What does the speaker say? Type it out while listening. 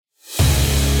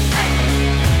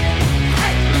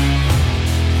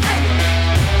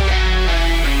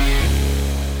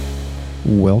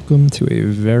Welcome to a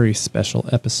very special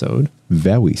episode.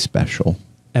 Very special.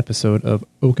 Episode of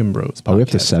Oaken Bros podcast. Are we up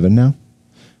to 7 now?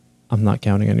 I'm not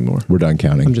counting anymore. We're done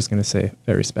counting. I'm just going to say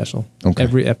very special. Okay.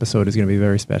 Every episode is going to be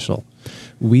very special.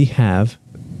 We have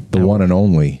the one and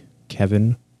only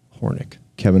Kevin Hornick.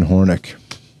 Kevin Hornick.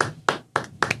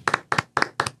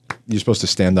 You're supposed to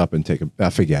stand up and take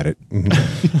a... forget it.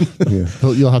 Mm-hmm.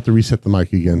 Yeah. You'll have to reset the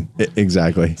mic again.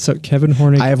 Exactly. So Kevin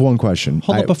Hornick. I have one question.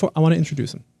 Hold on, before I want to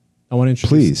introduce him. I want to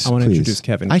introduce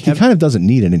Kevin. He kind of doesn't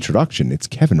need an introduction. It's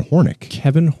Kevin Hornick.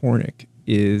 Kevin Hornick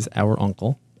is our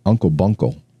uncle. Uncle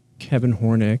Bunkle. Kevin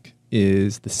Hornick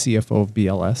is the CFO of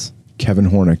BLS. Kevin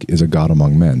Hornick is a god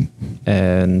among men.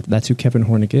 And that's who Kevin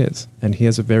Hornick is. And he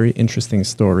has a very interesting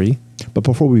story. But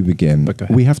before we begin, go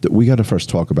ahead. we got to first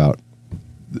talk about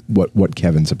what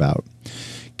Kevin's about.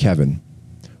 Kevin,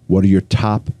 what are your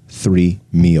top 3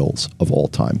 meals of all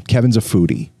time? Kevin's a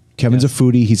foodie. Kevin's a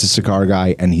foodie. He's a cigar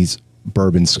guy, and he's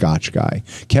bourbon scotch guy.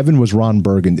 Kevin was Ron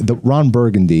Burgundy. Ron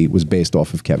Burgundy was based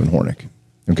off of Kevin Hornick.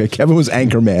 Okay, Kevin was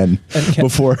Anchorman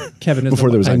before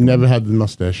there was. I never had the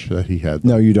mustache that he had.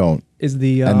 No, you don't. Is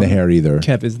the and the hair either.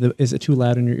 Kev, is it too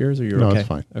loud in your ears, or you're no, okay? No, it's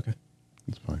fine. Okay,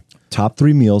 it's fine. Top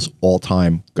 3 meals all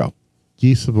time. Go.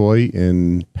 Guy Savoy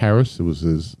in Paris. It was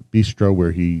his bistro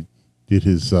where he did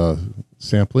his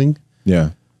sampling. Yeah.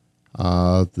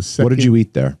 The second. What did you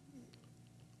eat there?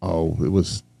 Oh, it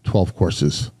was 12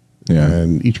 courses. Yeah.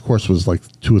 And each course was like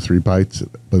 2 or 3 bites,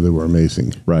 but they were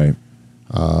amazing. Right.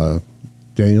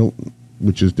 Daniel,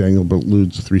 which is Daniel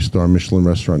Bertlude's 3-star Michelin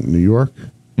restaurant in New York.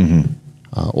 Mm-hmm.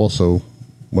 Also,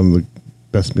 one of the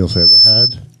best meals I ever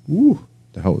had. Ooh,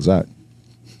 the hell was that?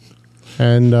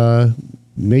 And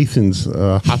Nathan's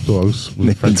hot dogs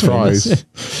with French fries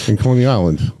in Coney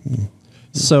Island.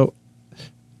 So,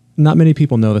 not many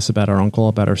people know this about our uncle,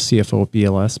 about our CFO at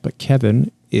BLS, but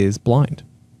Kevin is blind.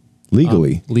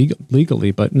 Legally.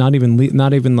 Legally, but not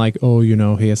even like, oh, you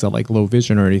know, he has a like low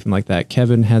vision or anything like that.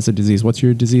 Kevin has a disease. What's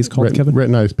your disease called, Kevin?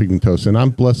 Retinitis pigmentosa. And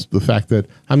I'm blessed with the fact that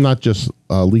I'm not just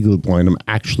legally blind, I'm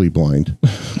actually blind.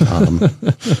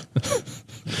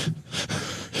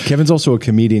 Kevin's also a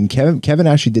comedian. Kevin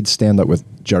actually did stand up with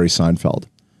Jerry Seinfeld.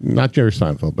 Not Jerry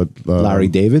Seinfeld, but Larry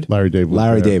David? Larry David.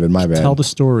 Larry David, my bad. Tell the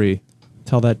story.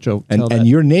 Tell that joke. And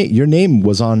your name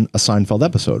was on a Seinfeld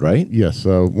episode, right? Yes.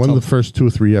 One of the first 2 or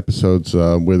 3 episodes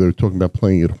where they were talking about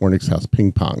playing at Hornick's house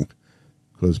ping pong,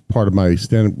 because part of my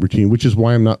stand-up routine, which is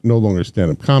why I'm no longer a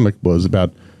stand-up comic, was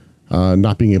about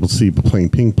not being able to see but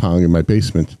playing ping pong in my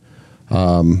basement.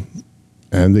 And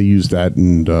they used that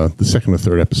in the 2nd or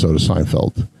 3rd episode of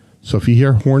Seinfeld. So if you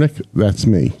hear Hornick, that's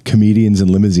me. Comedians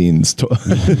in limousines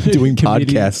doing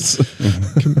podcasts.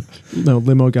 No,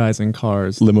 limo guys in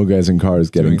cars. Limo guys in cars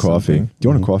getting coffee. Something. Do you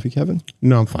want a coffee, Kevin?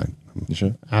 No, I'm fine. You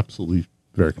sure? Absolutely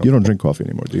very comfortable. You don't drink coffee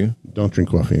anymore, do you? Don't drink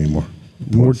coffee anymore.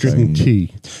 More drinking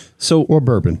tea. Or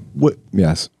bourbon. What?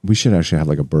 Yes. We should actually have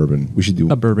like a bourbon. We should do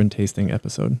a bourbon tasting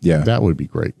episode. Yeah. That would be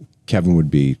great. Kevin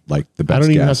would be like the best I don't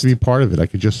even guest. have to be part of it. I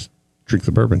could just drink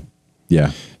the bourbon.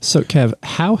 Yeah. So, Kev,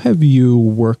 how have you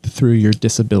worked through your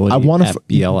disability at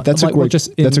BLS? That's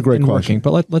a great question.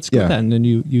 But let's get that, and then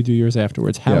you do yours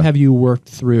afterwards. How have you worked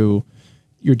through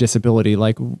your disability?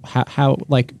 Like how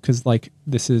because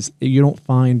this is, you don't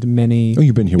find many. Oh,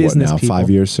 you've been here what now? People. 5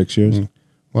 years, 6 years? Mm-hmm.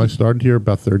 Well, I started here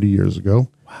about 30 years ago.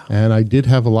 Wow. And I did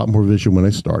have a lot more vision when I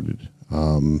started.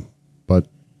 But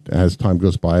as time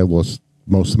goes by, I lost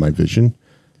most of my vision.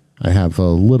 I have a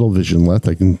little vision left.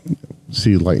 I can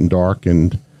see light and dark,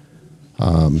 and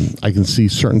I can see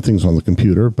certain things on the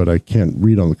computer, but I can't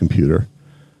read on the computer.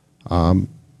 I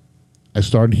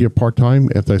started here part-time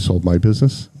after I sold my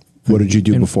business. What did you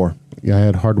do before? Yeah, I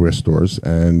had hardware stores,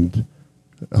 and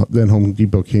then Home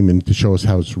Depot came in to show us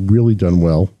how it's really done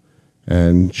well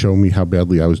and show me how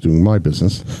badly I was doing my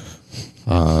business.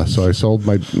 So I sold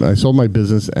my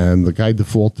business, and the guy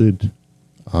defaulted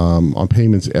on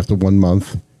payments after 1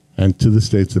 month. And to this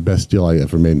day, it's the best deal I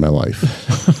ever made in my life.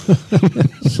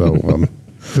 So,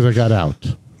 because I got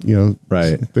out,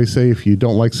 right? They say if you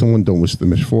don't like someone, don't wish them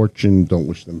misfortune, don't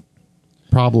wish them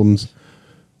problems,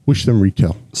 wish them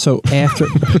retail. So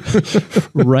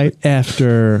right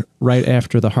after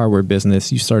the hardware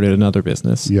business, you started another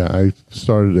business. Yeah, I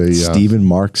started a Stephen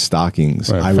Mark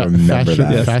Stockings. Right, I remember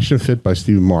that. Fashion Fit by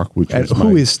Stephen Mark.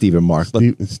 Who is Stephen Mark?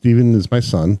 Stephen is my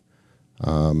son.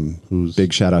 Who's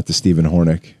big shout out to Stephen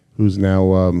Hornick. Who's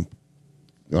now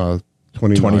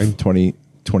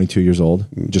 22 years old,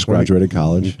 just graduated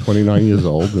college. 29 years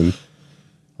old, and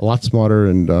a lot smarter.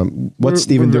 And what's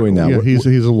Stephen doing now? Yeah, he's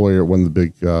a lawyer at one of the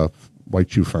big white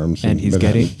shoe firms. And he's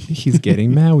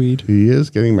getting married. He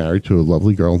is getting married to a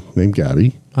lovely girl named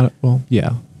Gabby. Well,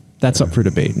 yeah. That's up for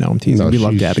debate. No, I'm teasing. No, We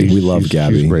love Gabby. We love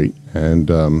Gabby. She's great, and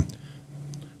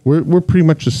we're pretty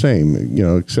much the same,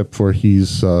 except for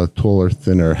he's taller,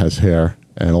 thinner, has hair,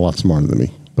 and a lot smarter than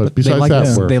me. But they besides like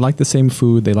that, they like the same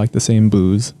food. They like the same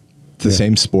booze. The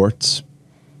same sports.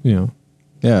 You know.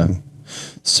 Yeah.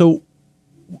 So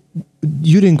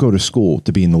you didn't go to school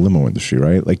to be in the limo industry,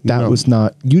 right? Like that No. was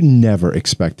not, you never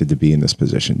expected to be in this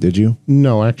position, did you?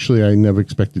 No, actually, I never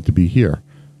expected to be here.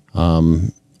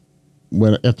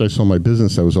 After I sold my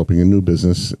business, I was opening a new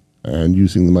business and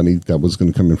using the money that was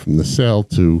going to come in from the sale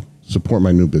to support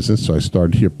my new business. So I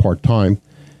started here part-time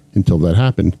until that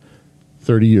happened.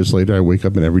 30 years later, I wake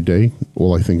up and every day,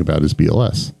 all I think about is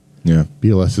BLS. Yeah.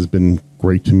 BLS has been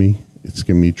great to me. It's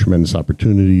given me tremendous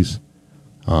opportunities,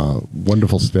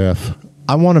 wonderful staff.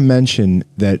 I want to mention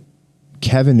that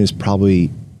Kevin is probably,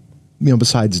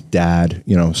 besides dad,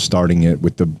 starting it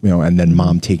with the, and then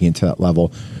mom taking it to that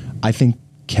level. I think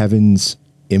Kevin's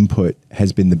input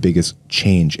has been the biggest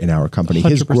change in our company.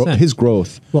 His 100%.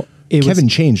 growth. Well, Kevin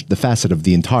changed the facet of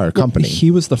the entire company. He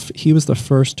was the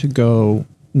first to go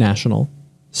national.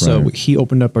 So Right. he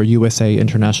opened up our USA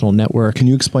International Network. Can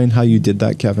you explain how you did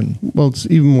that, Kevin? Well, it's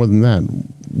even more than that.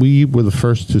 We were the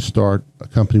first to start a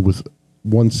company with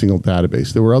one single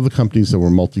database. There were other companies that were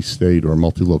multi-state or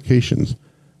multi-locations,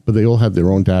 but they all had their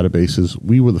own databases.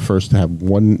 We were the first to have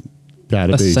one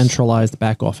database. A centralized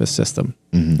back office system.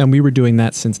 And we were doing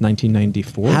that since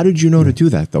 1994. How did you know to do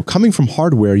that, though? Coming from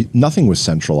hardware, nothing was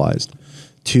centralized.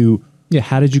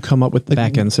 How did you come up with the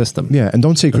back end system? Yeah, and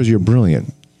don't say because you're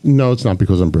brilliant. No, it's not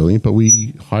because I'm brilliant, but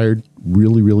we hired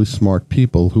really, really smart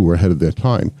people who were ahead of their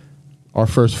time. Our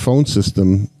first phone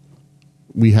system,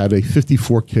 we had a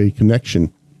 54K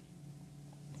connection,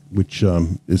 which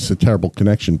is a terrible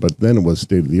connection, but then it was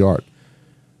state of the art,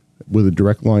 with a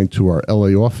direct line to our LA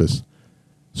office.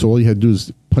 So all you had to do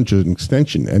is punch an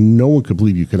extension, and no one could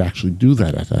believe you could actually do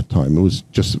that at that time. It was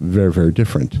just very, very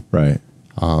different. Right.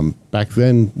 Back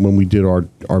then, when we did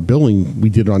our billing, we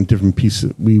did it on different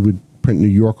pieces. We would print New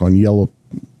York on yellow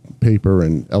paper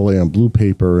and LA on blue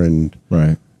paper, and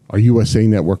Right. our USA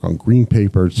network on green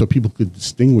paper, so people could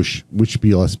distinguish which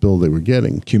BLS bill they were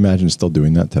getting. Can you imagine still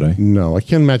doing that today? No, I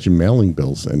can't imagine mailing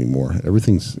bills anymore.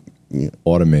 Everything's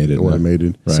Automated.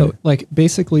 automated. Right. So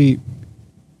basically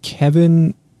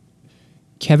Kevin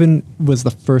was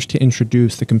the first to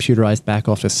introduce the computerized back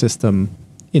office system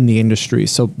in the industry.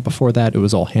 So before that, it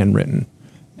was all handwritten.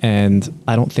 And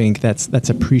I don't think that's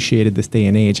appreciated this day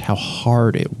and age, how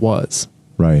hard it was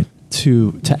Right.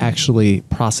 to actually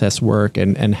process work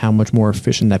and how much more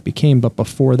efficient that became. But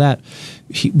before that,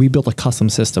 we built a custom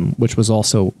system, which was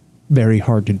also very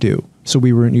hard to do. So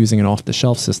we weren't using an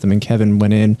off-the-shelf system, and Kevin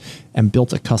went in and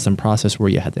built a custom process where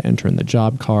you had to enter in the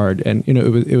job card, and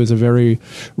it was a very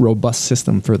robust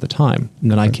system for the time. And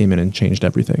then I came in and changed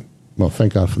everything. Well,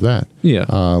 thank God for that. Yeah.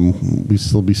 We'd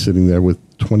still be sitting there with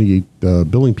 28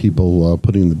 billing people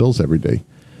putting in the bills every day.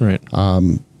 Right.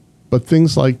 But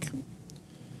things like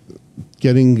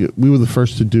we were the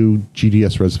first to do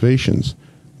GDS reservations.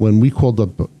 When we called up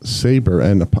Sabre,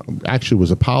 and actually it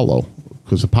was Apollo,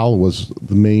 because Apollo was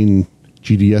the main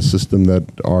GDS system that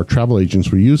our travel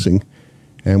agents were using,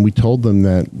 and we told them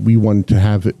that we wanted to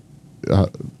have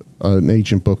an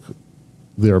agent book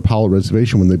their Apollo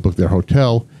reservation when they booked their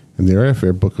hotel and their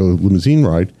airfare, book a limousine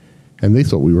ride, and they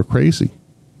thought we were crazy.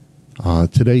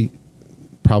 Today,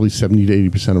 probably 70 to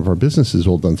 80% of our business is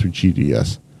all done through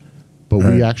GDS. But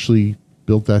we actually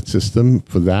built that system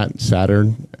for that,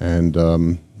 Saturn, and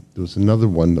there was another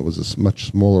one that was a much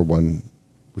smaller one,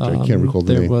 which I can't recall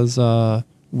the there name. There was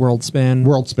WorldSpan.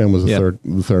 WorldSpan was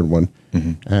the third one.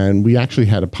 Mm-hmm. And we actually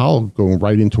had Apollo going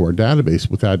right into our database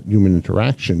without human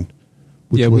interaction.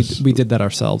 Yeah, we did that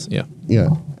ourselves, yeah.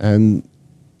 Yeah, and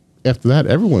after that,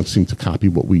 everyone seemed to copy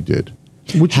what we did.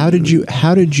 How did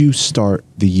you start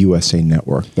the USA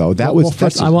Network though? I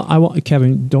want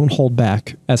Kevin, don't hold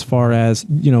back as far as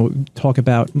talk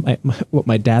about what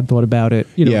my dad thought about it.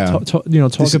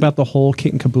 Talk about the whole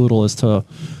kit and caboodle as to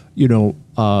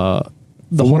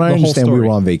From what I understand, we were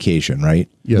on vacation, right?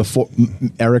 Yes.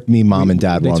 Eric, me, mom, and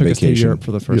dad were on They took us to vacation. Europe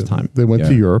for the first time. They went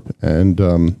to Europe, and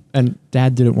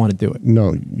Dad didn't want to do it.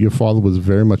 No, your father was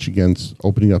very much against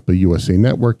opening up a USA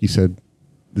Network. He said,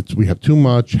 "We have too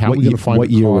much. How are we going to find?" What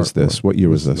year was this? What year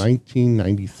was this?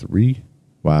 1993.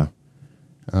 Wow.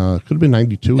 Could have been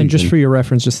 92. And just for your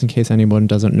reference, just in case anyone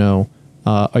doesn't know,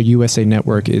 A USA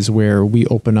Network is where we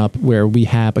open up, where we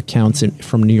have accounts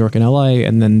from New York and LA,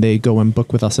 and then they go and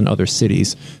book with us in other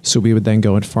cities. So we would then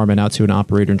go and farm it out to an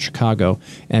operator in Chicago.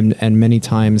 And many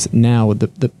times now,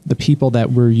 the people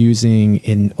that we're using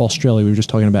in Australia, we were just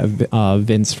talking about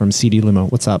Vince from CD Limo.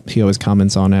 What's up? He always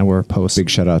comments on our posts. Big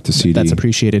shout out to CD. That's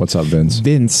appreciated. What's up, Vince?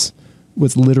 Vince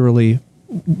was literally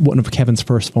one of Kevin's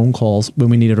first phone calls when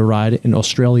we needed a ride in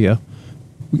Australia.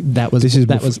 This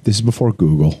is before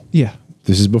Google. Yeah.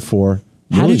 This is before.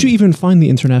 How did you even find the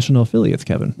international affiliates,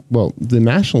 Kevin? Well, the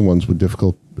national ones were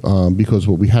difficult because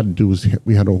what we had to do was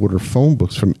we had to order phone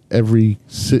books from every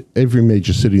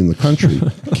major city in the country.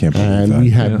 Can't believe and that. we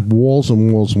had walls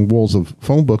and walls and walls of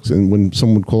phone books. And when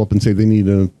someone would call up and say they need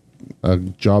a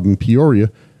job in Peoria,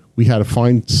 we had to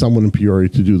find someone in Peoria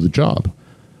to do the job.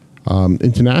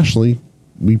 Internationally,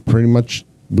 we pretty much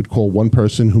would call one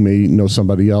person who may know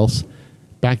somebody else.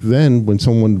 Back then, when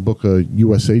someone would book a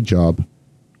USA job,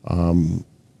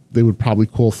 they would probably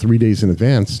call 3 days in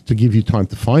advance to give you time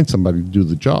to find somebody to do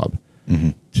the job.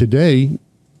 Mm-hmm. Today,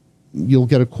 you'll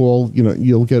get a call,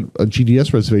 you'll get a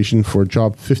GDS reservation for a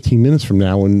job 15 minutes from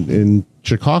now in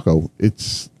Chicago.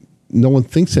 No one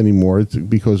thinks anymore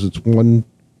because it's one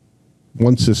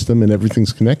system and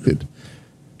everything's connected.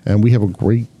 And we have a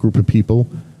great group of people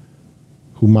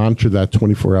who monitor that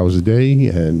 24 hours a day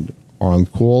and are on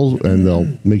call, and they'll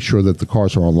make sure that the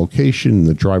cars are on location and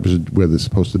the drivers are where they're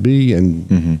supposed to be and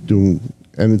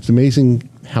and it's amazing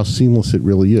how seamless it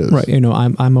really is. Right.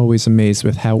 I'm always amazed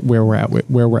with where we're at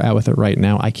with it right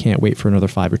now. I can't wait for another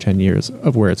 5 or 10 years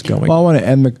of where it's going. Well, I want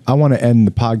to end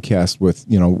the podcast with,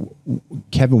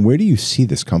 Kevin, where do you see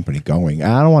this company going?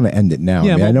 I don't want to end it now.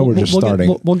 Yeah, I know we're just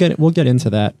starting. We'll get into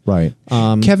that. Right.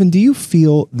 Kevin, do you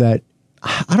feel that,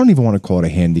 I don't even want to call it a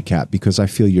handicap because I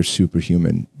feel you're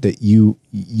superhuman, that you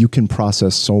can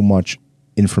process so much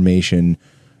information.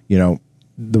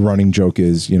 The running joke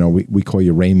is, we call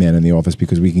you Rain Man in the office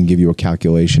because we can give you a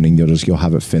calculation and you'll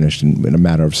have it finished in a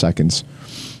matter of seconds.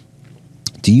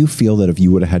 Do you feel that if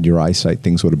you would have had your eyesight,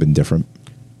 things would have been different?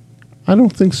 I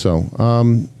don't think so.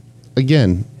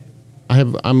 Again,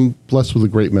 I'm blessed with a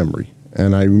great memory,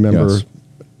 and I remember,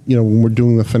 when we're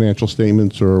doing the financial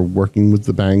statements or working with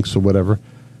the banks or whatever,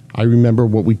 I remember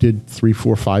what we did 3,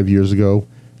 4, 5 years ago,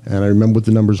 and I remember what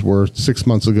the numbers were 6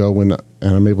 months ago, and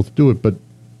I'm able to do it. But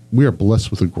we are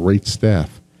blessed with a great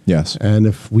staff. Yes. And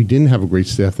if we didn't have a great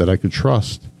staff that I could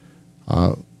trust,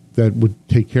 that would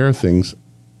take care of things,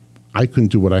 I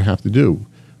couldn't do what I have to do.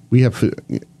 We have,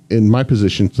 in my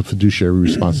position, it's a fiduciary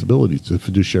responsibility. It's a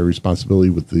fiduciary responsibility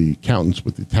with the accountants,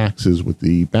 with the taxes, with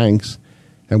the banks,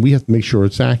 and we have to make sure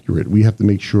it's accurate. We have to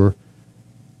make sure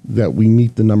that we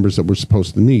meet the numbers that we're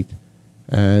supposed to meet.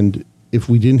 And if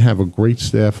we didn't have a great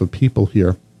staff of people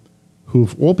here who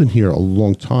have all been here a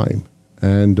long time,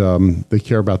 and they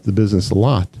care about the business a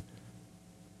lot,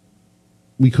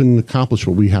 we couldn't accomplish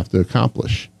what we have to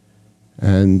accomplish.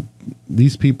 And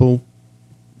these people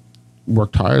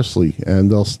work tirelessly,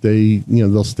 and they'll stay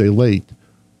late.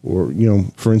 Or,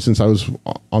 for instance, I was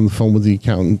on the phone with the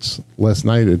accountants last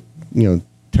night at,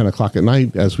 10 o'clock at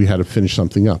night as we had to finish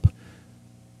something up.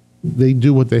 They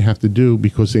do what they have to do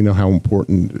because they know how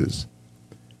important it is.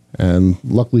 And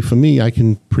luckily for me, I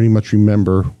can pretty much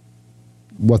remember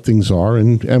what things are,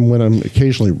 and when I'm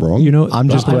occasionally wrong. I'm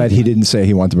just glad he didn't say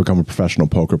he wanted to become a professional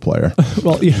poker player.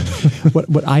 Well, yeah.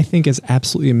 What I think is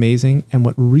absolutely amazing, and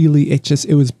what really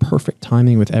it was perfect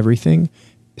timing with everything,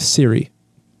 Siri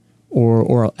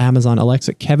or Amazon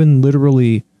Alexa. Kevin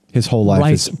literally his whole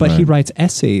life he writes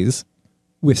essays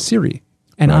with Siri.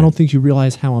 And I don't think you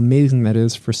realize how amazing that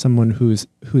is for someone who's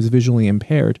visually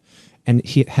impaired, and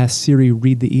he has Siri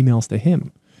read the emails to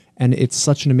him. And it's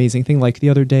such an amazing thing. Like the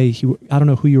other day, I don't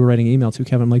know who you were writing an email to,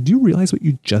 Kevin. I'm like, do you realize what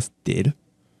you just did?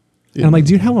 Yeah. And I'm like,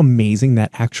 dude, how amazing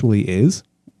that actually is.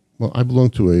 Well, I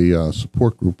belong to a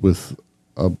support group with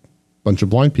a bunch of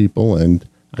blind people, and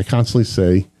I constantly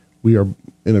say we are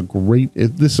in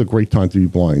this is a great time to be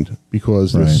blind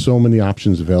because there's so many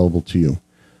options available to you.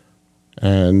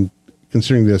 And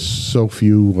considering there's so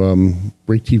few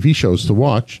great TV shows to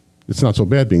watch, it's not so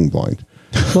bad being blind.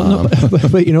 Well, no,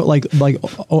 but like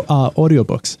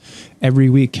audiobooks. Every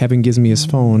week, Kevin gives me his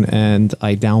phone, and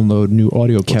I download new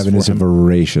audiobooks. Kevin is a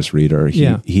voracious reader.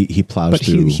 He plows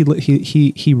through.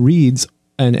 He reads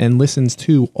and listens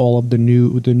to all of the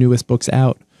newest books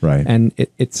out. Right. And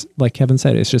it's like Kevin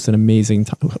said, it's just an amazing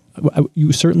time.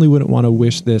 You certainly wouldn't want to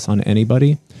wish this on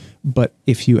anybody, but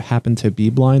if you happen to be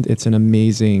blind, it's an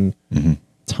amazing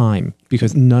time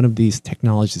because none of these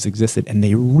technologies existed, and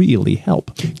they really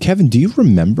help. Kevin, do you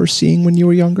remember seeing when you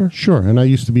were younger? Sure, and I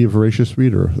used to be a voracious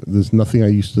reader. There's nothing I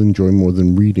used to enjoy more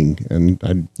than reading, and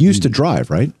You used to drive,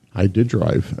 right? I did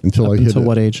drive until Up I hit until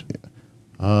what age?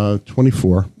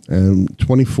 24, and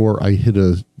 24 I hit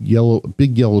a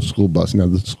big yellow school bus. Now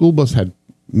the school bus had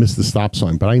missed the stop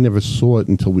sign, but I never saw it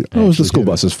until we. It was the actually school hit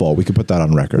it. bus's fault. We could put that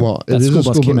on record. Well, That it is school a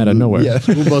bus came out of nowhere. Yeah,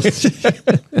 school bus.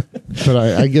 But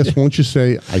I guess once you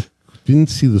say I didn't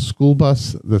see the school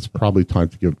bus, that's probably time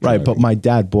to give. right, but my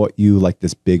dad bought you like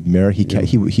this big mirror.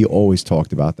 He always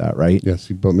talked about that, right? Yes,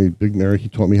 he bought me a big mirror. He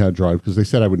taught me how to drive because they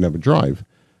said I would never drive.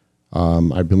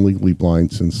 I've been legally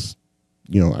blind since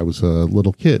I was a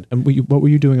little kid. And what were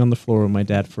you doing on the floor when my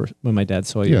dad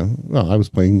saw you? Yeah, well, I was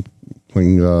playing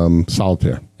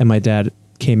solitaire. And my dad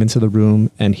came into the room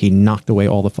and he knocked away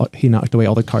all the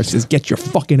cars. He says, "Get your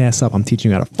fucking ass up! I'm teaching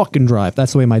you how to fucking drive."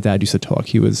 That's the way my dad used to talk.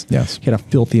 He had a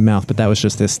filthy mouth, but that was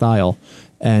just his style.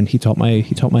 And he taught my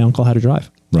uncle how to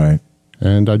drive. Right.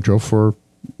 And I drove for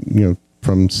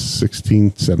from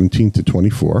 16, 17 to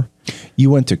 24.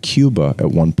 You went to Cuba at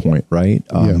one point, right?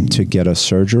 To get a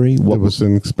surgery. It was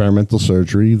an experimental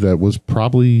surgery that was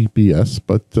probably BS,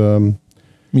 but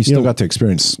you still got to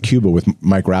experience Cuba with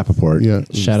Mike Rappaport. yeah.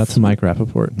 Shout out to Mike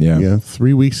Rappaport. Yeah,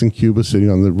 3 weeks in Cuba, sitting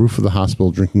on the roof of the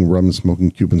hospital, drinking rum and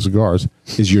smoking Cuban cigars.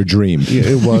 Is your dream? Yeah,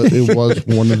 it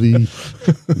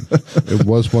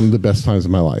was one of the best times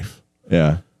of my life.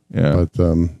 Yeah. Yeah.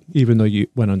 But Even though you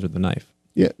went under the knife.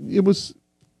 yeah, it was.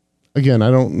 Again,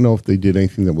 I don't know if they did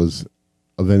anything that was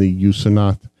of any use or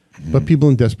not. But people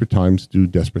in desperate times do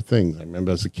desperate things. I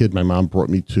remember as a kid, my mom brought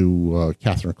me to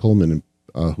Catherine Coleman,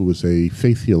 who was a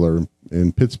faith healer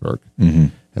in Pittsburgh. Mm-hmm.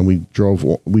 And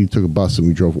we took a bus and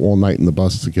we drove all night in the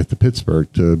bus to get to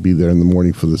Pittsburgh to be there in the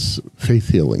morning for this faith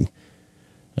healing.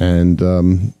 And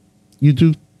you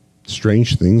do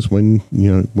strange things when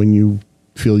you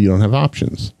feel you don't have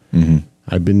options. Mm-hmm.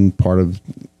 I've been part of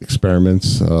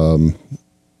experiments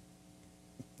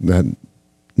that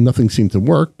nothing seemed to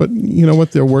work, but you know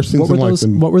what? There are worse things in life.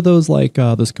 What were those like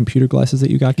those computer glasses that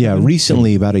you got? Yeah, Kevin?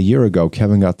 recently, about a year ago,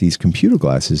 Kevin got these computer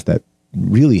glasses that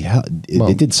really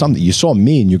it did something. You saw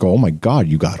me and you go, "Oh my God,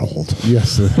 you got old."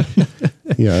 Yes,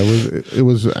 yeah. It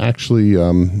was actually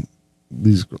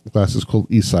these glasses called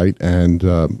eSight, and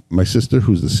my sister,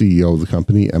 who's the CEO of the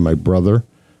company, and my brother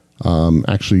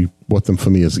actually bought them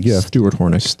for me as a gift. Stuart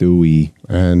Hornick. Stewie.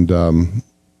 And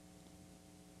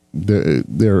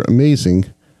they're amazing.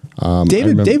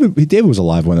 David was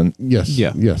alive when. Yes,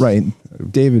 Yeah. yes, Right,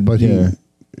 David. But yeah.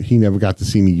 he never got to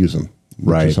see me use them, which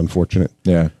Right. is unfortunate.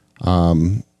 Yeah.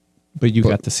 But you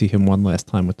got to see him one last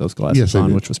time with those glasses Yes, I on,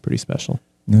 did. which was pretty special.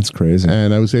 That's crazy.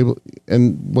 And I was able.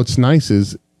 And what's nice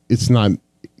is it's not,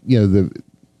 they're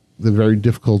very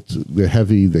difficult. They're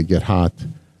heavy. They get hot.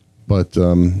 But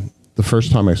the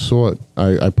first time I saw it,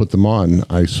 I put them on.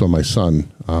 I saw my son,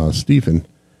 Stephen,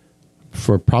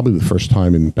 for probably the first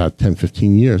time in about 10,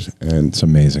 15 years. And It's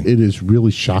amazing. it is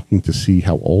really shocking to see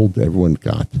how old everyone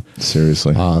got.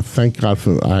 Seriously. Thank God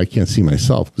I can't see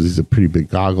myself because these are pretty big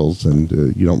goggles and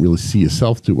you don't really see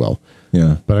yourself too well.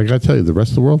 Yeah. But I got to tell you, the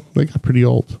rest of the world, they got pretty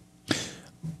old.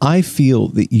 I feel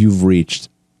that you've reached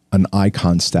an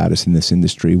icon status in this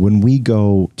industry. When we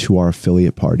go to our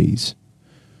affiliate parties,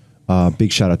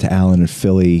 big shout out to Alan and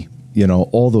Philly,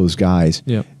 all those guys.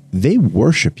 Yeah. They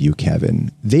worship you,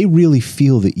 Kevin. They really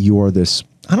feel that you are this,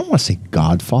 I don't want to say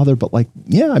godfather, but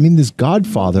this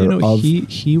godfather of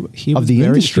he of was the very,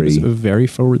 industry. He was very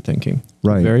forward thinking.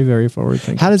 Right. Very, very forward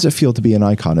thinking. How does it feel to be an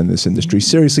icon in this industry?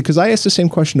 Seriously, because I asked the same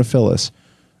question to Phyllis.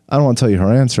 I don't want to tell you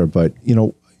her answer, but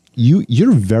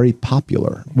you're very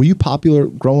popular. Were you popular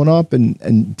growing up,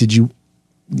 and did you,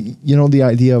 the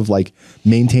idea of like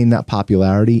maintain that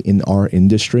popularity in our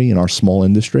industry, in our small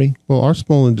industry? Well, our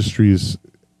small industry is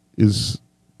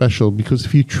special because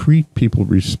if you treat people with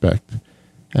respect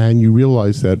and you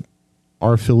realize that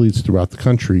our affiliates throughout the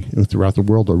country and throughout the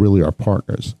world are really our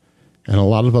partners, and a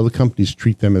lot of other companies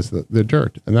treat them as the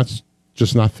dirt, and that's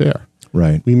just not fair.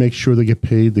 Right. We make sure they get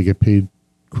paid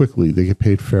quickly, they get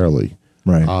paid fairly.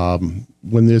 Right.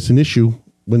 When there's an issue,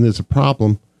 when there's a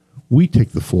problem, we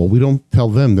take the fall. We don't tell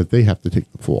them that they have to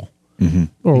take the fall.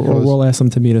 or we'll ask them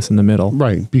to meet us in the middle.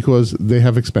 Right, because they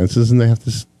have expenses and they have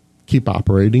to keep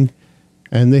operating.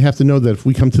 And they have to know that if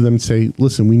we come to them and say,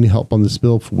 listen, we need help on this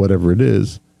bill for whatever it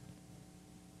is,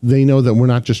 they know that we're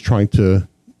not just trying to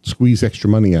squeeze extra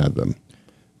money out of them.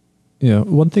 Yeah.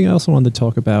 One thing I also wanted to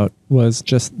talk about was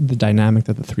just the dynamic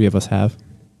that the three of us have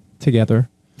together.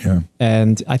 Yeah.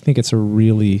 And I think it's a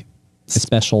really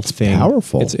special thing.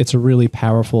 Powerful. It's a really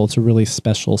powerful, it's a really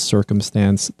special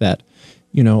circumstance that,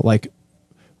 like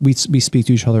we speak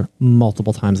to each other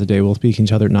multiple times a day. We'll speak to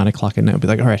each other at 9 o'clock at night. We'll be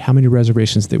like, all right, how many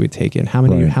reservations did we take in? How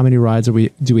many Right. how many rides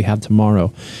do we have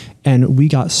tomorrow? And we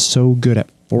got so good at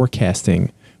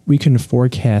forecasting. We can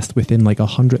forecast within like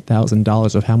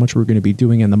 $100,000 of how much we're going to be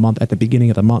doing in the month at the beginning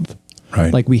of the month.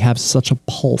 Right. Like we have such a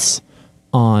pulse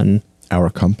on our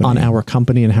company.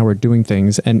 and how we're doing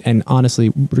things. And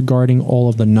honestly, regarding all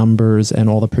of the numbers and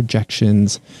all the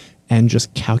projections and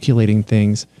just calculating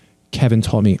things, Kevin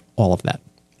taught me all of that.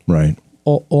 Right.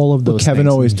 All of those Kevin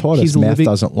things. always taught us He's math living-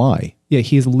 doesn't lie. Yeah,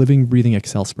 he's a living, breathing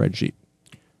Excel spreadsheet.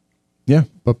 Yeah.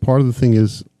 But part of the thing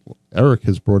is, Eric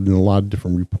has brought in a lot of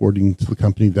different reporting to the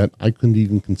company that I couldn't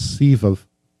even conceive of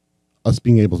us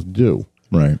being able to do.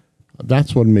 Right.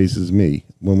 That's what amazes me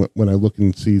when I look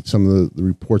and see some of the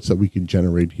reports that we could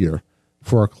generate here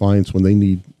for our clients when they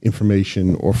need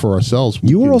information, or for ourselves.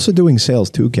 You were also doing sales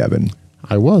too, Kevin.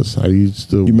 I used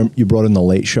to. You remember you brought in the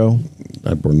Late Show,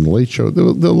 I brought in the Late Show. There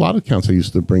were a lot of accounts I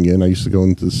used to bring in. I used to go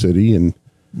into the city and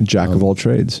Jack of all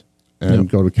trades.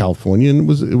 go to California, and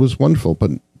it was wonderful.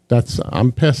 But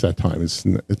I'm past that time.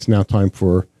 It's now time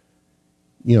for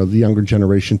the younger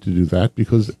generation to do that,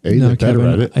 because they're better Kevin,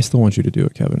 at it. I still want you to do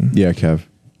it, Kevin. Yeah, Kev.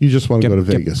 You just want to go to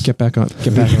Vegas. Get back on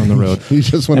the road. You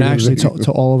just want And to actually, go to Vegas.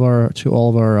 to all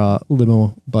of our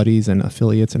limo buddies and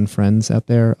affiliates and friends out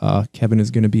there, Kevin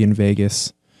is going to be in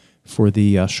Vegas for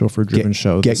the chauffeur-driven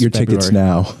show. Get this your tickets February.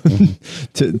 now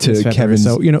to This February. Kevin's.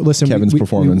 So listen, Kevin's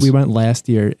performance. We went last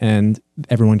year, and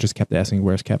everyone just kept asking,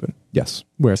 "Where's Kevin? Yes.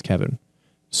 Where's Kevin?"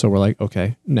 So we're like,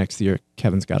 okay, next year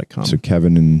Kevin's got to come. So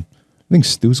Kevin and I think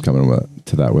Stu's coming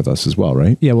to that with us as well,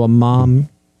 right? Yeah, well, Mom,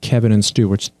 Kevin, and Stu,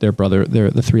 which they're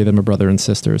the three of them are brother and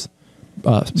sisters,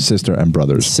 Sister and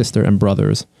brothers. sister and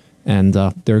brothers, and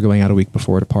they're going out a week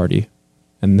before to party,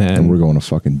 and then And we're going to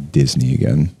fucking Disney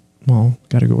again. well,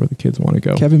 got to go where the kids want to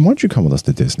go. Kevin, why don't you come with us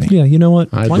to Disney? Yeah, you know what?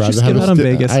 I'd Why don't you rather have skip a out on sti-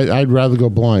 Vegas? I'd rather go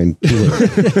blind,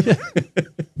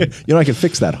 You know, I can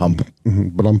fix that hump.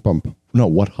 but I'm bump. No,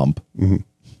 what hump?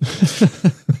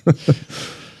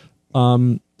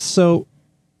 So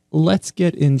let's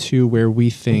get into where we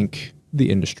think the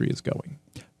industry is going.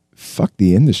 Fuck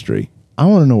the industry. I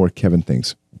want to know where Kevin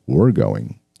thinks we're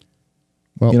going.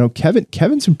 Well,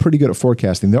 Kevin's been pretty good at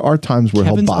forecasting. There are times where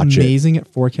Kevin's he'll botch it. amazing at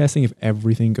forecasting if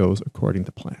everything goes according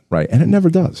to plan. Right. And it never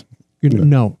does.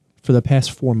 No, for the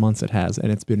past 4 months it has,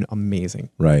 and it's been amazing.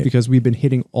 Right. Because we've been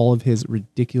hitting all of his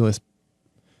ridiculous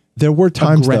There were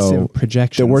times, aggressive though,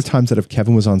 projections. there were times that if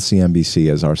Kevin was on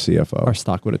CNBC as our CFO, Our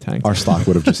stock would have tanked. our stock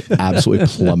would have just absolutely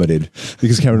plummeted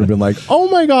because Kevin would have been like, oh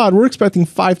my God, we're expecting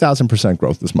 5,000%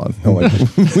 growth this month. I'm like,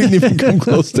 we didn't even come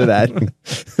close to that.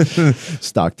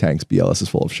 Stock tanks, BLS is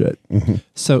full of shit.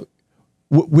 So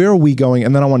Where are we going?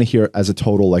 And then I want to hear as a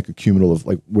total, like a cumulative,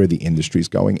 like where the industry's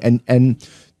going. And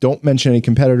don't mention any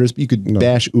competitors, but you could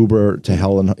bash Uber to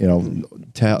hell and,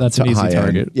 that's to an easy high end.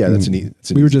 target. Yeah, that's an easy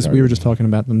we were just talking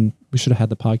about them. We should have had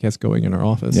the podcast going in our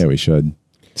office. Yeah, we should.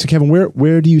 So Kevin,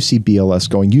 where do you see BLS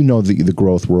going? You know the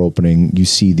growth we're opening. You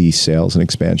see these sales and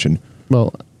expansion.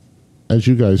 Well, as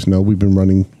you guys know, we've been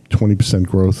running 20%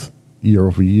 growth year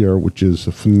over year, which is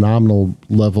a phenomenal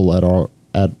level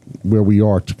at where we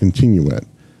are to continue it.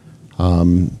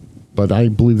 But I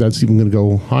believe that's even going to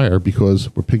go higher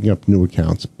because we're picking up new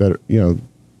accounts, better,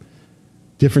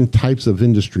 different types of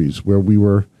industries where we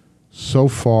were so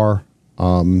far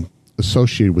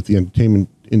associated with the entertainment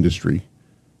industry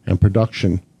and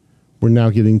production. We're now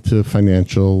getting to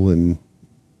financial and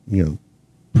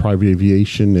private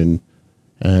aviation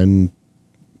and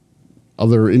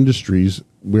other industries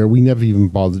where we never even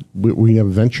bothered. We never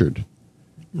ventured.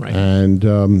 Right.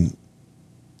 And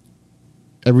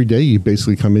every day you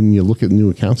basically come in and you look at new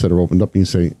accounts that are opened up and you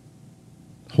say,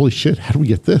 holy shit, how do we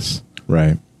get this?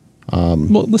 Right. Well,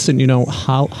 listen,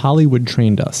 Hollywood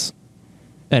trained us,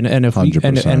 and if we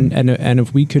 100%. and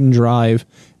if we can drive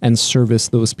and service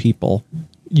those people,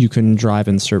 you can drive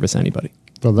and service anybody.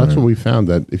 Well, that's what we found,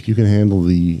 that if you can handle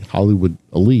the Hollywood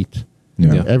elite,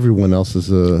 Yeah. everyone else is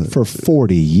For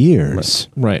 40 years.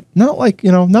 Right. Not like a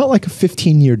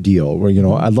 15-year deal where,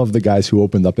 I love the guys who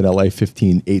opened up in LA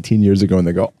 15, 18 years ago and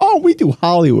they go, oh, we do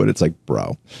Hollywood. It's like,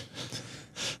 bro,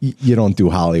 you don't do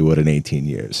Hollywood in 18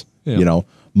 years. Yeah.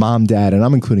 Mom, dad, and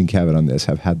I'm including Kevin on this,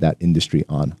 have had that industry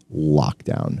on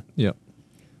lockdown. Yeah.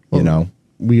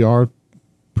 we are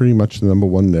pretty much the number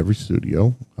one in every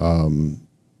studio.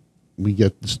 We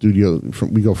get the studio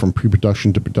we go from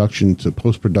pre-production to production to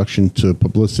post-production to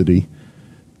publicity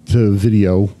to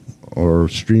video or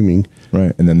streaming,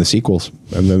 Right. And then the sequels.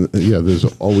 and then there's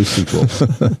always sequels.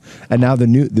 And now the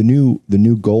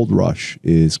new gold rush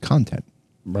is content.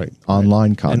 Right.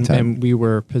 Online content. And we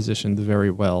were positioned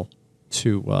very well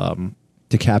to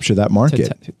to capture that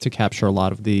market. to capture a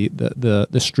lot of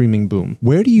the streaming boom.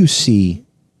 Where do you see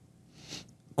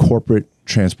corporate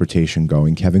transportation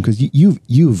going, Kevin? Because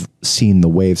you've seen the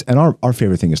waves, and our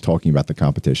favorite thing is talking about the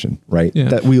competition, right? Yeah.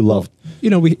 That we love.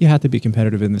 Well, you have to be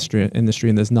competitive in this industry,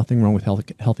 and there's nothing wrong with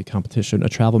healthy competition. A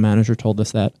travel manager told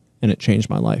us that, and it changed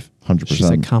my life. 100%. She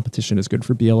said competition is good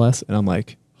for BLS, and I'm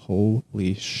like,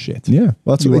 holy shit. Yeah,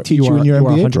 well, that's what they teach you in your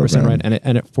MBA 100% program. right,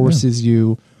 and it forces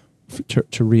you to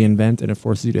reinvent, and it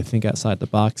forces you to think outside the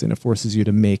box, and it forces you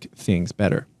to make things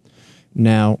better.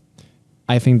 Now,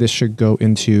 I think this should go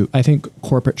into, I think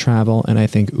corporate travel and I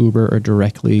think Uber are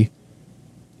directly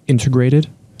integrated.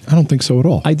 I don't think so at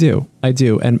all. I do.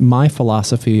 And my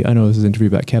philosophy, I know this is an interview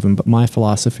about Kevin, but my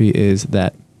philosophy is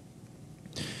that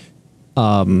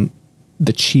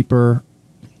the cheaper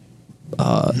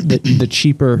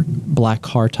black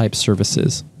car type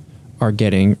services are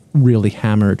getting really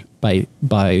hammered by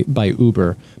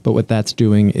Uber. But what that's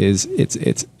doing is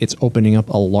it's opening up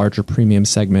a larger premium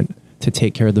segment to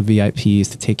take care of the VIPs,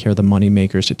 to take care of the money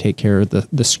makers, to take care of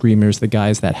the screamers, the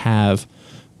guys that have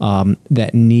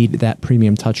that need that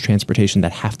premium touch transportation,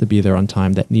 that have to be there on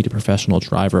time, that need a professional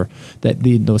driver, that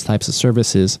need those types of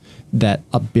services, that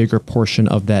a bigger portion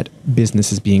of that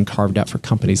business is being carved out for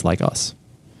companies like us.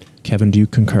 Kevin, do you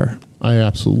concur? I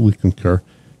absolutely concur.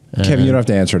 Kevin, you don't have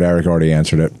to answer it. Eric already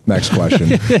answered it. Next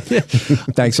question.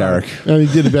 Thanks, Eric. And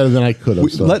he did it better than I could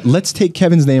have. So. Let's take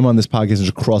Kevin's name on this podcast and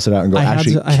just cross it out and go. I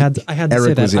had to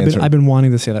Eric say that. I've been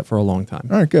wanting to say that for a long time.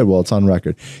 All right, good. Well, it's on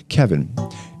record. Kevin,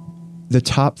 the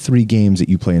top 3 games that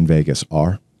you play in Vegas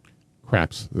are?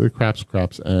 Craps. They're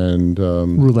craps, and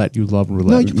roulette. You love roulette.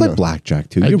 No, you play blackjack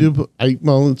too. I do.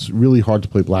 Well, it's really hard to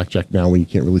play blackjack now when you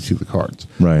can't really see the cards.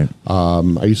 Right.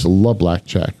 I used to love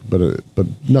blackjack, but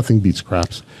nothing beats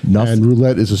craps. Nothing. And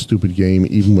roulette is a stupid game.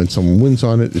 Even when someone wins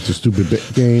on it, it's a stupid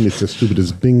game. It's as stupid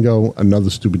as bingo. Another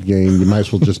stupid game. You might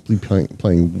as well just be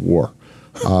playing war.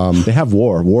 They have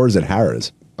war. War is at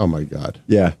Harrah's. Oh my God.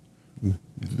 Yeah.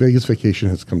 Vegas vacation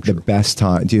has come true. The best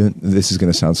time. This is going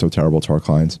to sound so terrible to our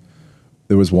clients.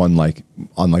 There was one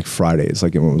on Fridays,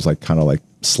 it was kind of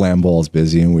slam balls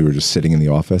busy, and we were just sitting in the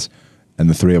office, and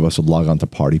the 3 of us would log on to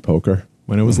Party Poker.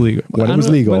 When it was legal. When it was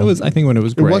legal. I think when it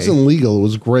was gray. It wasn't legal. It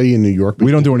was gray in New York.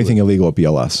 We don't do anything illegal at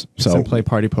BLS. So play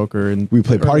Party Poker. And we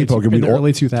play Party Poker. In the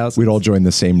early 2000s. We'd all join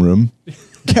the same room.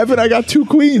 Kevin, I got 2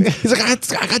 queens. He's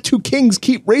like, I got 2 kings.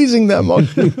 Keep raising them.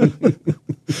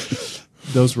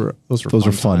 Those were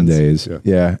fun days.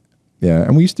 Yeah.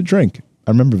 And we used to drink. I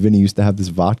remember Vinny used to have this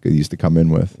vodka he used to come in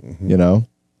with, Yep.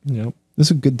 This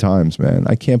is good times, man.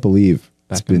 I can't believe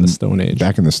Back in the Stone Age.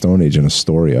 Back in the Stone Age in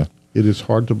Astoria. It is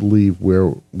hard to believe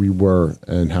where we were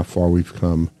and how far we've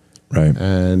come. Right.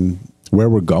 And where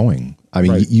we're going. I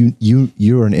mean, right.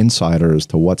 you're an insider as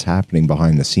to what's happening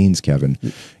behind the scenes, Kevin.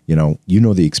 You know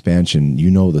the expansion,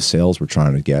 the sales we're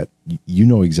trying to get. You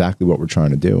know exactly what we're trying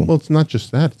to do. Well, it's not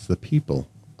just that, it's the people.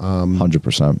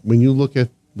 100%. When you look at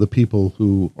the people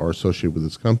who are associated with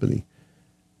this company,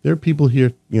 there are people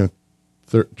here,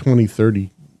 20, 30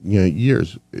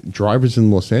 years. Drivers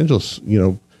in Los Angeles,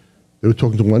 they were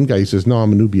talking to one guy, he says, no,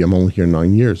 I'm a newbie, I'm only here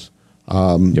 9 years.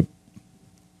 Yep.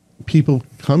 People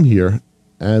come here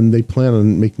and they plan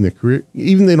on making their career.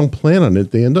 Even they don't plan on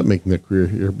it, they end up making their career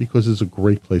here because it's a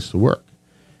great place to work.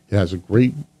 It has a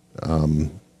great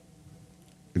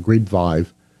vibe.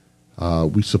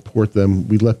 We support them.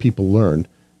 We let people learn.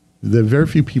 There are very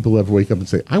few people ever wake up and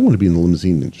say, I want to be in the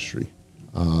limousine industry.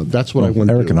 That's what I want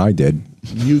to do. Eric and I did.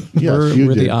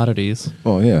 We're the oddities.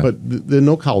 Oh, yeah. But there are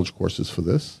no college courses for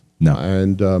this. No.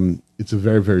 And it's a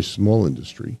very, very small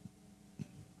industry.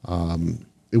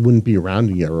 It wouldn't be around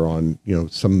here on,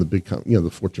 some of the big,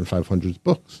 the Fortune 500's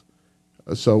books.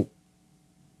 So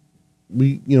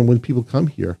when people come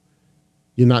here,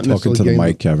 you're not talking to the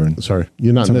mic, Kevin. Sorry,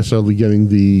 you're not necessarily getting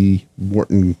the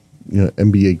Wharton,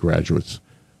 MBA graduates.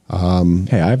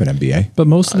 Hey, I have an MBA, but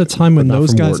most of the time when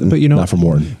those guys, Wharton. Not from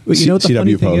Wharton. But what the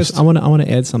funny thing Post. is, I want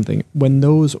to add something. When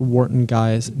those Wharton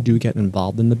guys do get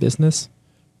involved in the business,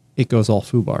 it goes all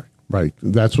FUBAR. Right.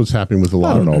 That's what's happening with a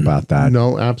lot. I don't know about that.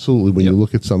 No, absolutely. When you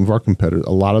look at some of our competitors,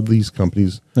 a lot of these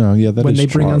companies. Oh, yeah, that when is they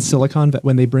bring true. on Silicon,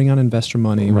 when they bring on investor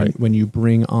money, Right. when you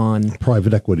bring on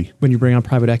Private equity. when you bring on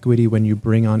private equity, when you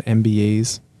bring on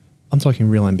MBAs, I'm talking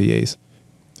real MBAs.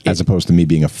 As opposed to me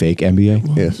being a fake MBA.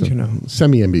 Well, Yes. Hey,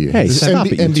 Semi-MBA. stop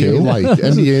it, you MBA two. light.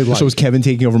 MBA light. So is Kevin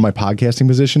taking over my podcasting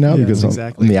position now because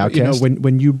exactly. I'm the But, outcast?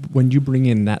 when you bring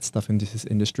in that stuff into this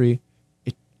industry,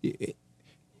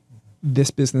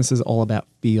 this business is all about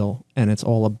feel, and it's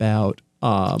all about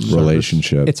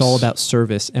relationships. It's all about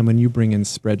service. And when you bring in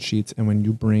spreadsheets and when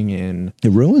you bring in,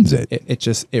 it ruins it.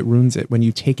 it ruins it. When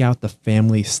you take out the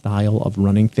family style of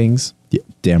running things, Yeah,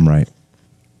 damn right.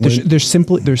 there's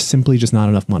simply just not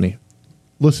enough money.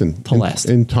 Listen, To last.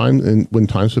 when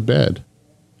times are bad,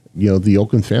 the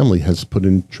Oakland family has put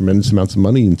in tremendous amounts of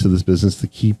money into this business to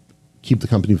keep the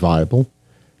company viable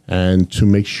and to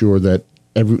make sure that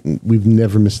we've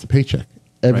never missed a paycheck.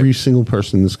 Every Right. single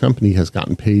person in this company has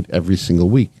gotten paid every single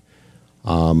week.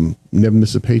 Never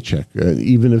miss a paycheck.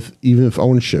 Even if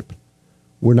ownership,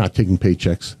 we're not taking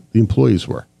paychecks. The employees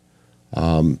were.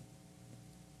 But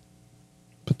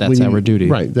that's our duty.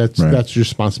 Right. That's your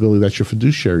responsibility. That's your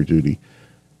fiduciary duty.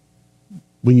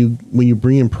 When you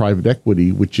bring in private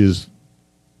equity, which is,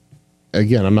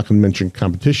 again, I'm not going to mention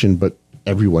competition, but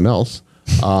everyone else.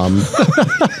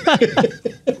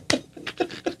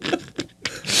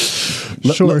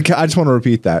 Sure. I just want to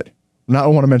repeat that. Not I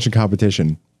want to mention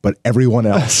competition, but everyone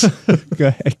else. Go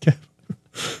ahead, Kev.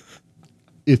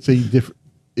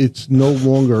 It's no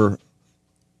longer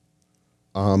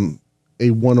a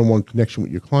one-on-one connection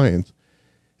with your clients.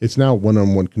 It's now a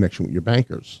one-on-one connection with your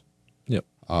bankers. Yep.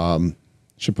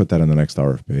 Should put that in the next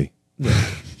RFP. Yeah.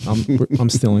 I'm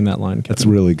stealing that line, Kevin. That's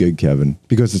really good, Kevin,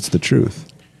 because it's the truth.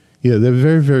 Yeah, there are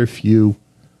very, very few.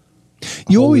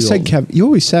 You always said, Kevin. You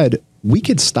always said we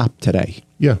could stop today.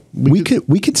 Yeah, We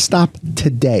could stop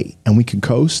today, and we could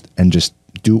coast and just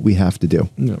do what we have to do.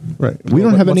 No. right. We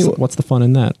don't have any. What's the fun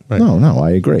in that? Right. No,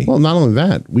 I agree. Well, not only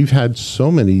that, we've had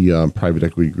so many private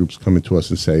equity groups come into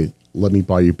us and say, "Let me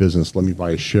buy your business. Let me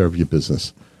buy a share of your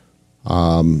business,"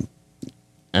 and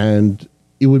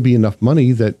it would be enough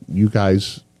money that you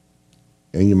guys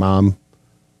and your mom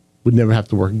would never have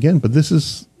to work again. But this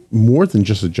is more than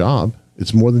just a job.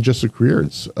 It's more than just a career.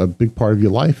 It's a big part of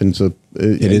your life, and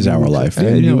It is our life. And,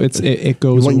 And it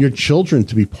goes. You want your children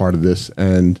to be part of this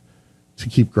and to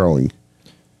keep growing.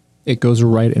 It goes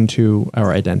right into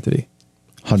our identity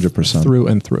 100%. through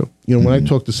and through. When I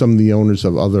talk to some of the owners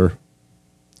of other,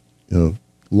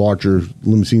 larger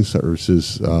limousine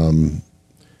services, and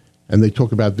they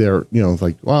talk about their,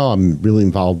 like, well, I'm really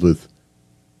involved with,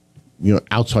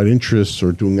 outside interests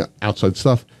or doing outside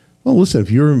stuff. Well, listen, if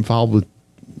you're involved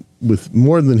with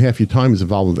more than half your time is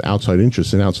involved with outside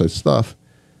interests and outside stuff,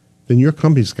 then your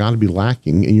company's got to be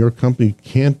lacking, and your company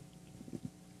can't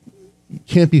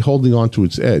be holding on to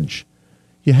its edge.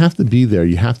 You have to be there.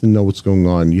 You have to know what's going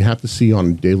on. You have to see on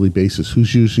a daily basis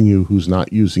who's using you, who's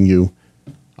not using you.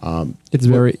 It's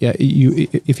very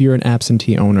if you're an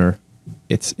absentee owner,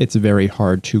 it's very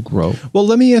hard to grow. Well,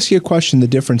 let me ask you a question. The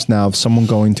difference now of someone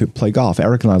going to play golf.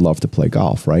 Eric and I love to play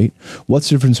golf, right? What's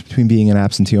the difference between being an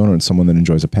absentee owner and someone that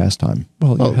enjoys a pastime?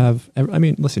 Well, you have. I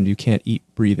mean, listen. You can't eat,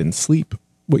 breathe, and sleep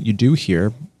what you do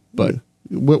here, but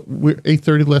We're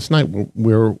 8:30 last night.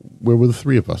 Where were the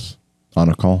three of us? On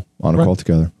a call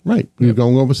together. Right. We were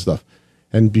going over stuff.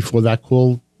 And before that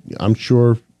call, I'm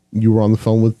sure you were on the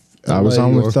phone with I was LA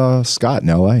on with Scott in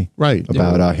LA. Right.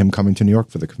 About him coming to New York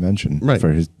for the convention. Right.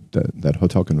 For his that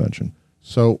hotel convention.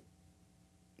 So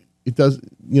it does,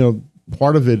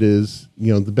 part of it is,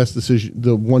 the best decision,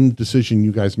 the one decision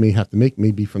you guys may have to make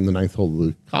may be from the 9th hole of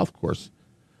the golf course.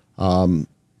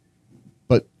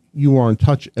 But you are in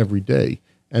touch every day.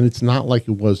 And it's not like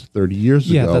it was 30 years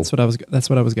ago. yeah, that's what I was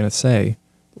going to say.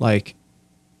 Like,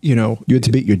 You had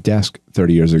to be at your desk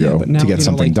 30 years ago but now, to get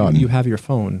something done. You have your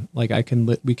phone. Like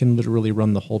we can literally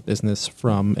run the whole business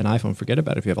from an iPhone. Forget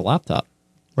about it if you have a laptop.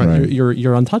 Right.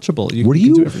 You're untouchable. You Were can do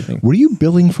you everything. were you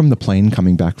billing from the plane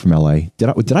coming back from LA?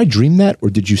 Did I dream that, or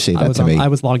did you say that to me? I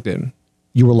was logged in.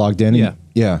 You were logged in. Yeah.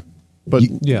 Yeah. But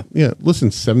Yeah. listen,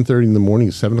 7:30 in the morning,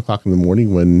 7 o'clock in the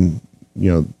morning when,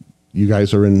 you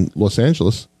guys are in Los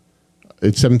Angeles.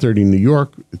 It's 7:30 in New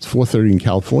York. It's 4:30 in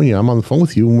California. I'm on the phone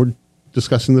with you and we're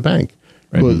discussing the bank.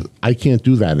 Right. But I can't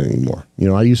do that anymore.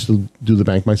 I used to do the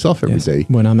bank myself every Yes. day.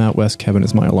 When I'm out west, Kevin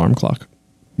is my alarm clock.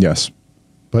 Yes.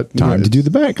 But Time to do the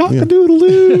bank. Yeah.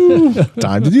 Cock-a-doodle-doo.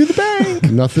 Time to do the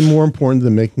bank. Nothing more important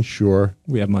than making sure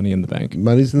We have money in the bank.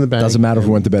 money's in the bank. Doesn't matter if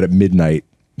we went to bed at midnight,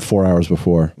 4 hours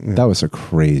before. That was a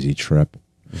crazy trip.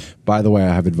 By the way,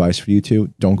 I have advice for you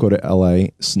two. Don't go to LA,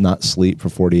 not sleep for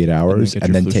 48 hours, get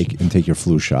and your then flu take your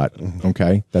flu shot.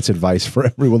 Okay? That's advice for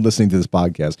everyone listening to this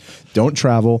podcast. Don't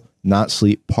travel, not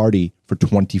sleep, party for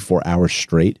 24 hours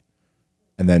straight,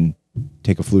 and then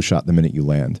take a flu shot the minute you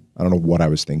land. I don't know what I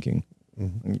was thinking.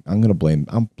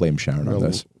 I'll blame Sharon on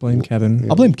this. Blame Kevin.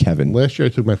 I'll blame Kevin. Last year I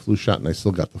took my flu shot and I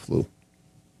still got the flu.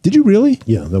 Did you really?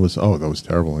 Yeah, that was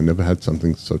terrible. I never had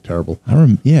something so terrible.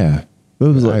 Yeah. It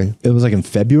was like in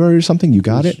February or something. You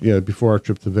got it? Yeah, before our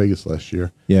trip to Vegas last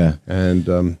year. Yeah.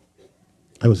 And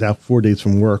I was out 4 days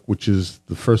from work, which is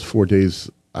the first 4 days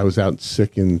I was out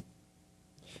sick. And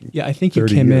Yeah, I think you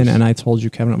 30 came in years. and I told you,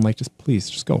 Kevin, I'm like, please,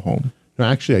 just go home. no,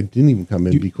 actually, I didn't even come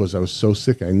in because I was so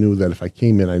sick. I knew that if I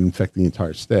came in, I'd infect the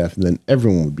entire staff, and then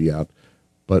everyone would be out.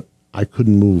 But I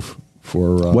couldn't move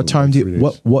for What time like do 3 you,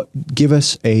 days. what give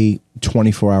us a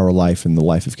 24-hour life in the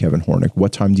life of Kevin Hornick?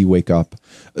 What time do you wake up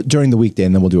during the weekday,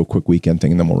 and then we'll do a quick weekend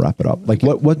thing, and then we'll wrap it up. Like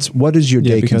what does your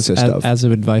day because consist of? as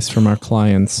of advice from our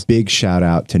clients, Big shout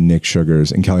out to Nick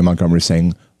Sugars and Kelly Montgomery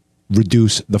saying,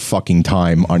 reduce the fucking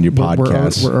time on your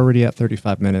podcast. we're already at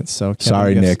 35 minutes. So Kevin, Sorry,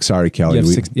 you have- Nick. Sorry, Kelly. You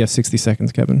have, We- you have 60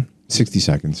 seconds, Kevin. 60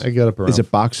 seconds. I get up around. Is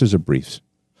it boxers or briefs?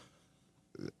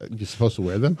 You're supposed to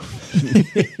wear them?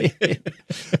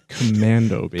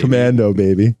 Commando, baby. Commando,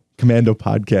 baby. Commando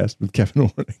podcast with Kevin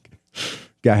Hornick.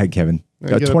 Go ahead, Kevin. I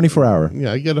get up- 24 hour.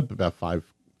 Yeah, I get up about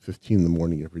 5:15 in the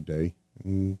morning every day,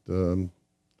 and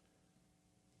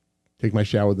take my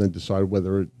shower, then decide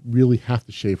whether I really have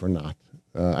to shave or not.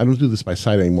 I don't do this by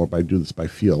sight anymore, but I do this by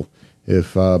feel.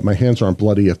 If my hands aren't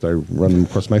bloody after I run them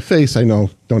across my face, I know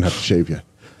don't have to shave yet.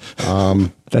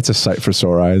 That's a sight for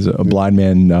sore eyes. A blind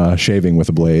man shaving with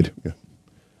a blade.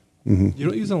 You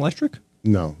don't use an electric?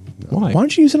 No, Why? Why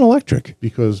don't you use an electric?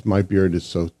 because my beard is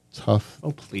so tough. Oh,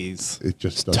 please. It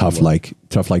just doesn't Tough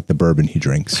work. like the bourbon he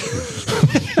drinks.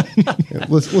 Yeah,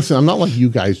 listen, I'm not like you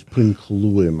guys putting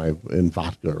Kahlua in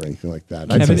vodka or anything like that.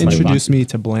 Kevin take my introduced me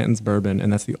to Blanton's bourbon,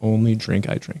 and that's the only drink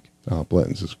I drink. Oh,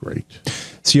 Blanton's is great.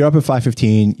 So you're up at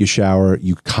 5:15. You shower.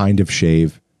 You kind of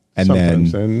shave, and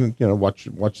Sometimes, then and watch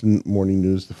the morning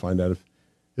news to find out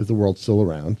if the world's still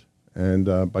around. And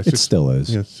by it still is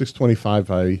 6:25,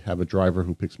 I have a driver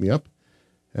who picks me up,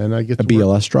 and I get a to work.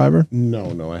 BLS driver.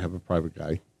 No, I have a private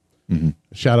guy.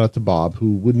 Shout out to Bob,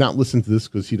 who would not listen to this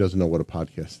because he doesn't know what a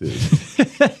podcast is.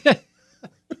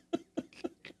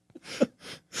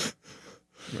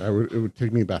 It would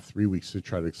take me about 3 weeks to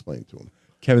try to explain to him.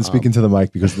 Kevin, speaking to the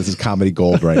mic because this is comedy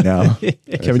gold right now.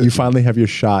 Kevin, you finally have your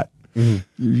shot.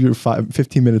 Your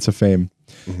 15 minutes of fame.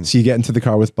 So you get into the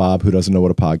car with Bob, who doesn't know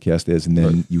what a podcast is, and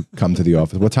then you come to the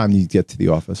office. What time do you get to the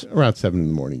office? Around 7 in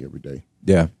the morning every day.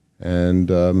 Yeah. And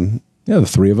Yeah, the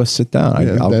three of us sit down.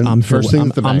 Yeah, then- I'm First here, thing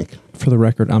at the bank. For the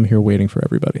record, I'm here waiting for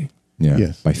everybody. yeah,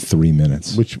 Yes. by 3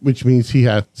 minutes. which means he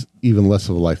has even less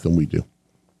of a life than we do.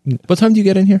 What time do you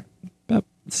get in here? About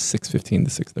 6:15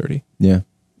 to 6:30. Yeah.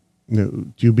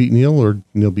 Do you beat Neil or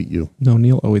Neil beat you? No,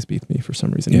 Neil always beats me for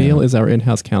some reason. Yeah. Neil is our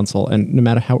in-house counsel, and no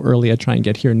matter how early I try and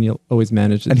get here, Neil always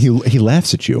manages. And he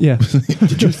laughs at you. Yeah.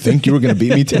 Did you think you were going to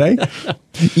beat me today?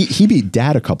 He beat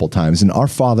Dad a couple times, and our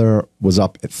father was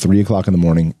up at 3 o'clock in the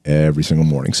morning every single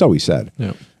morning. So he said.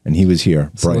 Yeah. And he was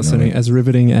here. So bright and listening, early. as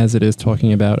riveting as it is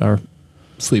talking about our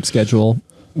sleep schedule,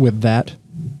 with that,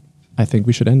 I think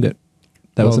we should end it.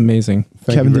 That was Well, amazing.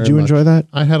 Thank Kevin, very did you much. enjoy that?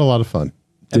 I had a lot of fun.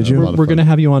 Did I had you? a lot of We're fun. going to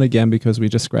have you on again because we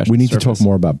just scratched We the need to talk surface.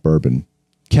 more about bourbon.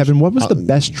 Kevin, what was the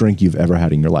best drink you've ever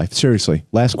had in your life? Seriously,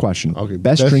 last question. Okay,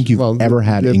 best drink you've ever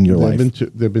had in your life. There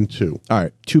have been two. All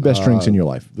right, two best drinks in your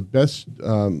life. The best,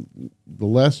 the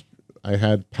last I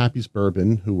had Pappy's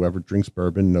Bourbon. Whoever drinks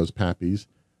bourbon knows Pappy's.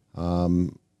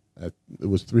 It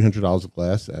was $300 a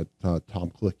glass at Tom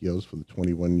Colicchio's for the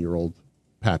 21-year-old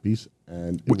Pappy's,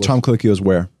 and it was Tom Colicchio's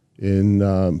where? in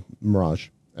Mirage,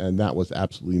 and that was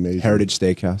absolutely amazing. Heritage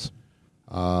Steakhouse.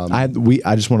 I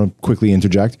just want to quickly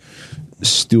interject.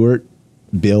 Stuart,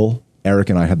 Bill, Eric,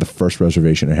 and I had the first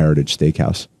reservation at Heritage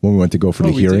Steakhouse when we went to go for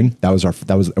the we hearing. did? That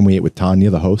was, and we ate with Tanya,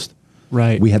 the host.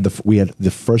 Right. We had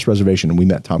the first reservation, and we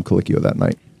met Tom Colicchio that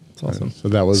night. That's awesome. So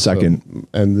that was Second.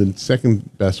 and the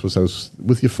second best was I was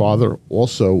with your father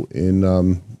also in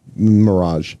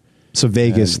Mirage. So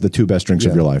Vegas, the two best drinks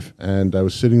of Yeah. your life. And I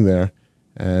was sitting there,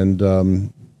 and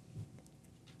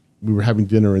we were having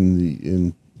dinner in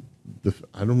the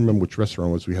I don't remember which restaurant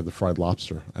it was. We had the fried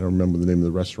lobster. I don't remember the name of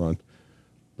the restaurant,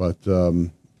 but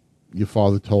your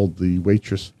father told the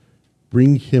waitress,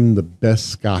 "Bring him the best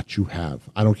scotch you have.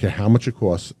 I don't care how much it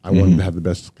costs. I want him to have the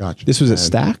best scotch." This was at And-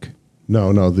 Stack?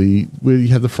 No, we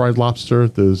had the fried lobster.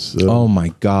 There's Oh my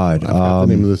God. I forgot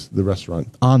the name of the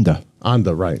restaurant. Onda.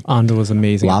 Anda, right? Anda was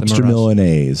amazing. at the Lobster Mirage.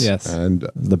 Milanese. Yes. And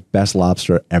The best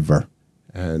lobster ever.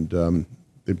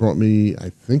 they brought me, I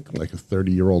think, like a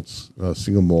 30-year-old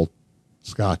single malt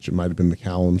scotch. It might have been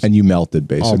Macallan's. And you melted,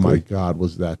 basically. Oh my God,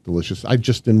 was that delicious! I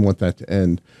just didn't want that to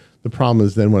end. The problem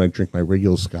is then when I drink my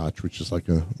regular scotch, which is like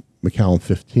a Macallan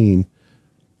 15,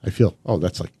 I feel, oh,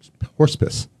 that's like horse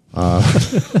piss.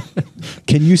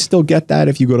 Can you still get that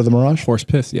if you go to the Mirage? Horse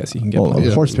piss. Yes, you can get Well, plenty.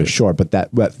 horse piss, sure, but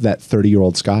that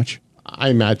 30-year-old scotch. I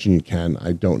imagine you can.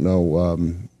 I don't know.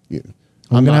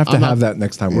 I'm gonna have to I'm have not- that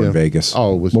next time we're Yeah. in Vegas.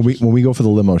 Oh, it was when just- we go for the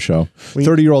limo show.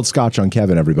 30-year-old Scotch on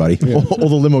Kevin, everybody. All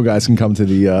the limo guys can come to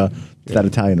the that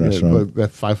Italian restaurant. But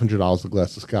that $500 a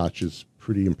glass of scotch is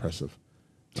pretty impressive.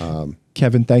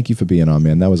 Kevin, thank you for being on,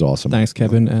 man. That was awesome. Thanks,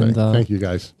 Kevin. And Thank you,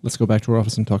 guys. let's go back to our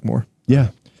office and talk more. Yeah.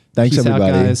 Thanks, Peace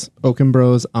everybody. out, guys. Oaken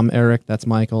Bros. I'm Eric. That's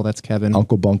Michael. That's Kevin.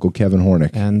 Uncle Bunkle, Kevin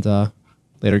Hornick. And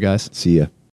later, guys. See ya.